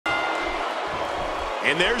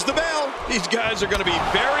And there's the bell. These guys are going to be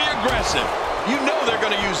very aggressive. You know they're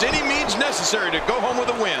going to use any means necessary to go home with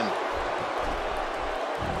a win.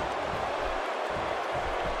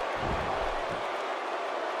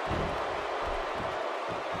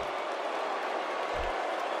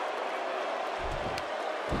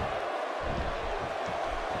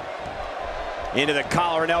 Into the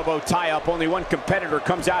collar and elbow tie-up. Only one competitor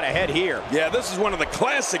comes out ahead here. Yeah, this is one of the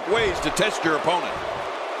classic ways to test your opponent.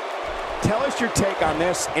 Tell us your take on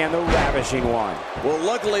this and the ravishing one. Well,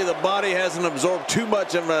 luckily the body hasn't absorbed too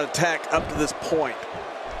much of an attack up to this point.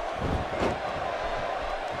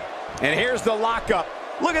 And here's the lockup.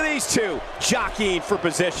 Look at these two jockeying for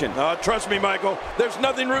position. Trust me, Michael, there's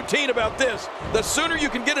nothing routine about this. The sooner you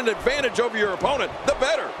can get an advantage over your opponent, the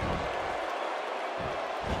better.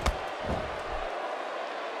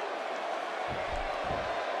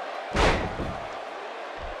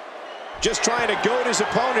 Just trying to goad his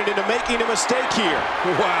opponent into making a mistake here.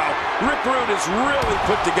 Wow, Rick Rude is really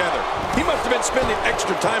put together. He must have been spending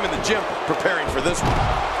extra time in the gym preparing for this one.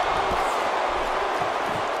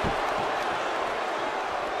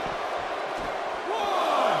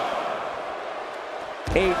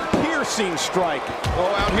 A piercing strike.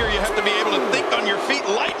 Oh, out here you have to be able to think on your feet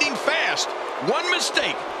lightning fast. One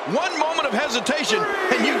mistake, one moment of hesitation,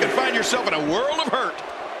 and you can find yourself in a world of hurt.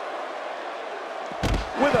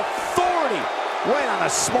 With authority, right on the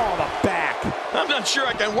small of the back. I'm not sure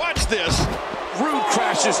I can watch this. Rude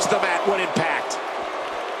crashes to the mat. What impact?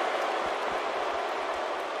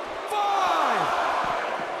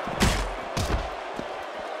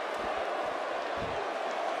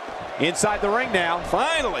 5. Inside the ring now.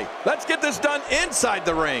 Finally, let's get this done inside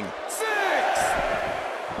the ring. 6.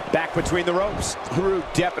 Back between the ropes. Rude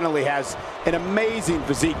definitely has an amazing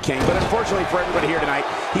physique, King, but unfortunately for everybody here tonight,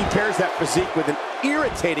 he pairs that physique with an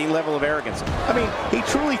irritating level of arrogance. I mean, he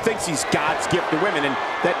truly thinks he's God's gift to women, and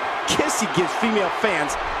that kiss he gives female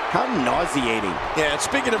fans, how nauseating. Yeah, and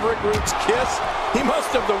speaking of Rick Rude's kiss, he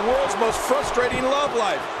must have the world's most frustrating love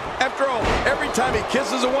life. After all, every time he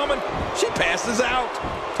kisses a woman, she passes out.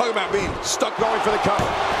 Talk about being stuck going for the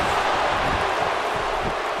cover.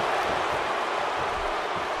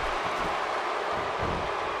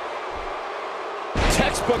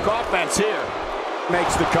 Textbook offense here.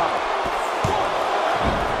 Makes the cover.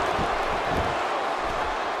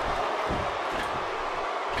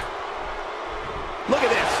 Look at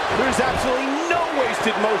this. There's absolutely no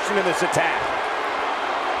wasted motion in this attack.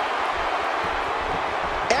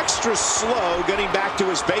 Extra slow getting back to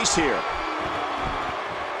his base here.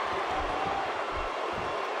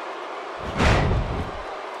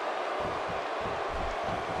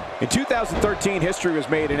 In 2013, history was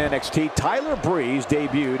made in NXT. Tyler Breeze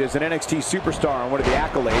debuted as an NXT superstar, and one of the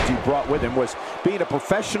accolades he brought with him was being a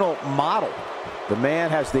professional model. The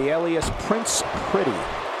man has the alias Prince Pretty.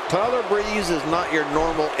 Tyler Breeze is not your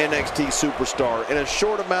normal NXT superstar. In a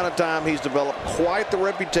short amount of time, he's developed quite the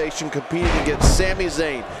reputation competing against Sami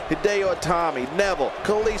Zayn, Hideo Itami, Neville,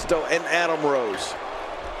 Kalisto, and Adam Rose.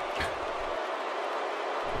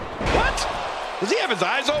 What? Does he have his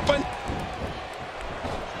eyes open?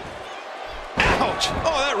 Ouch!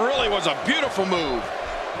 Oh, that really was a beautiful move.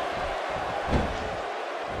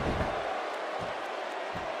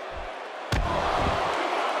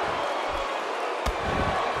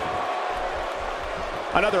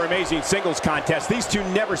 Another amazing singles contest. These two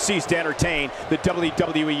never cease to entertain the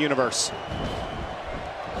WWE Universe.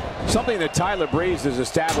 Something that Tyler Breeze has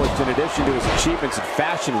established in addition to his achievements at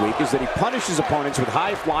Fashion Week is that he punishes opponents with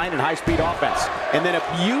high-flying and high-speed offense and then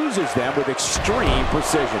abuses them with extreme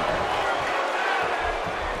precision.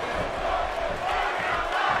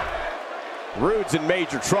 Rude's in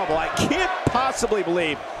major trouble. I can't possibly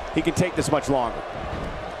believe he can take this much longer.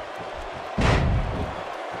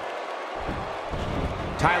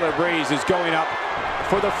 Tyler Breeze is going up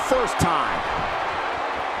for the first time.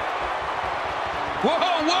 Whoa,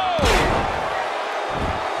 whoa!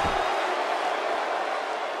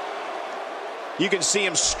 You can see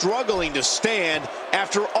him struggling to stand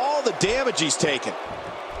after all the damage he's taken.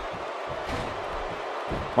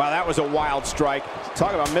 Wow, that was a wild strike.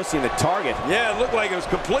 Talk about missing the target. Yeah, it looked like it was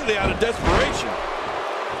completely out of desperation.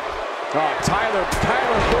 Oh, Tyler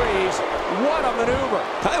Breeze, what a maneuver.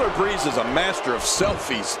 Tyler Breeze is a master of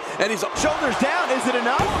selfies, and he's shoulders down. Is it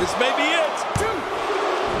enough? This may be it.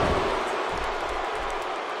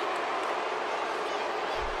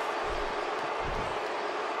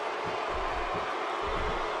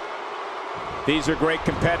 2. These are great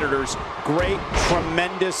competitors, great,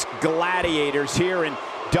 tremendous gladiators here in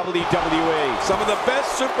WWE. Some of the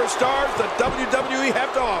best superstars that WWE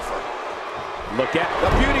have to offer. Look at the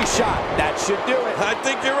beauty shot. That should do it. I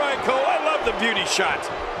think you're right, Cole. I love the the beauty shot.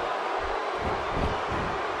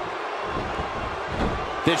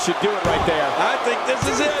 This should do it right there. I think this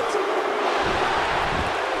is it.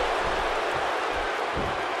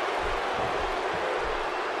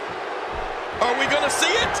 Are we going to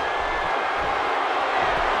see it?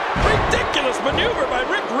 Ridiculous maneuver by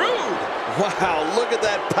Rick Rude. Wow, look at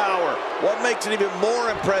that power. What makes it even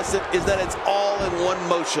more impressive is that it's all in one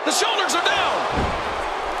motion. The shoulders are down.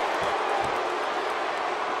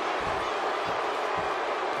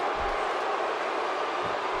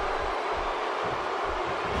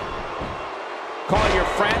 Call your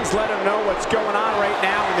friends, let them know what's going on right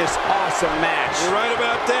now in this awesome match. You're right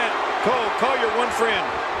about that. Cole, call your one friend.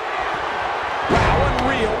 Wow,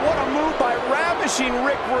 unreal. What a move by ravishing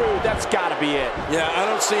Rick Rude. That's got to be it. Yeah, I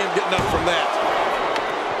don't see him getting up from that.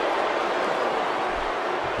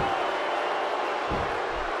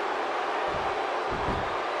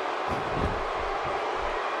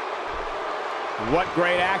 What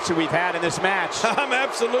great action we've had in this match. I'm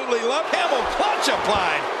absolutely loving Camel clutch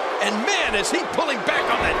applied. And man, is he pulling back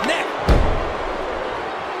on that neck.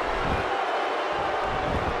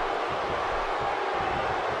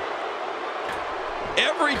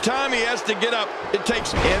 Every time he has to get up, it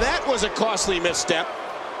takes... And that was a costly misstep.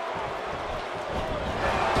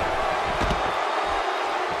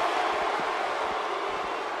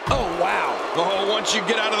 Oh, wow. Oh, once you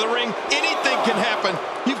get out of the ring, anything can happen.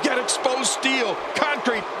 You've got exposed steel,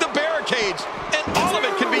 concrete, the barricades, and all of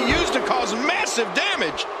it can be used to cause massive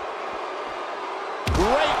damage.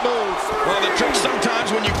 Great move. Well, the trick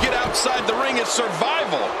sometimes when you get outside the ring is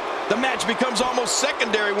survival. The match becomes almost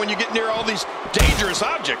secondary when you get near all these dangerous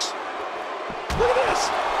objects. Look at this.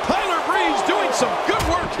 Tyler Breeze doing some good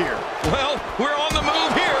work here. Well, we're on the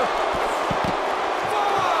move here.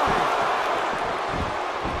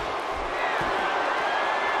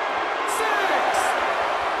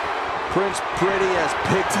 Prince Pretty has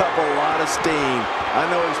picked up a lot of steam. I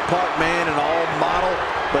know he's part man and all model,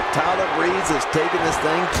 but Tyler Breeze has taken this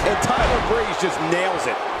thing. And Tyler Breeze just nails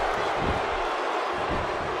it.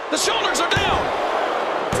 The shoulders are down.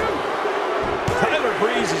 Tyler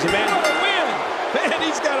Breeze is a man for the win. Man,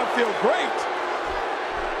 he's got to feel great.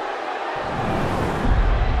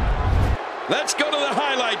 Let's go to the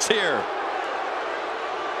highlights here.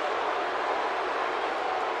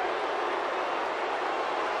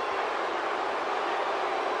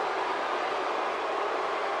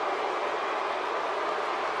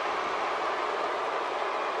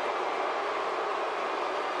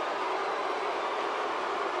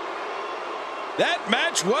 That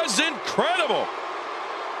match was incredible.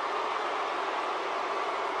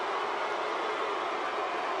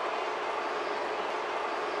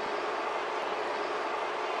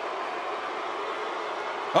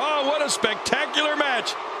 Oh, what a spectacular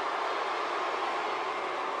match.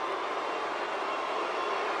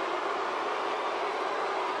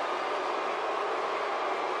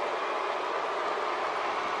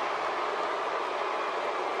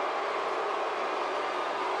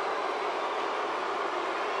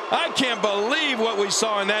 I can't believe what we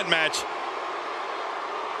saw in that match.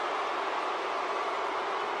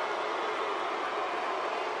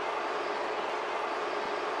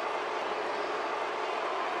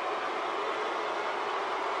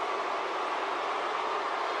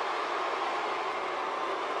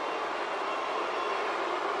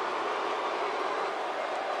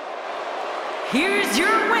 Here's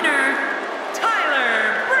your winner,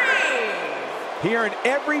 Tyler Breeze. Hearing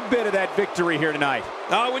every bit of that victory here tonight.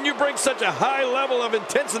 When you bring such a high level of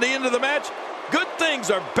intensity into the match, good things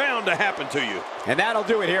are bound to happen to you. And that'll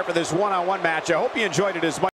do it here for this one-on-one match. I hope you enjoyed it as much.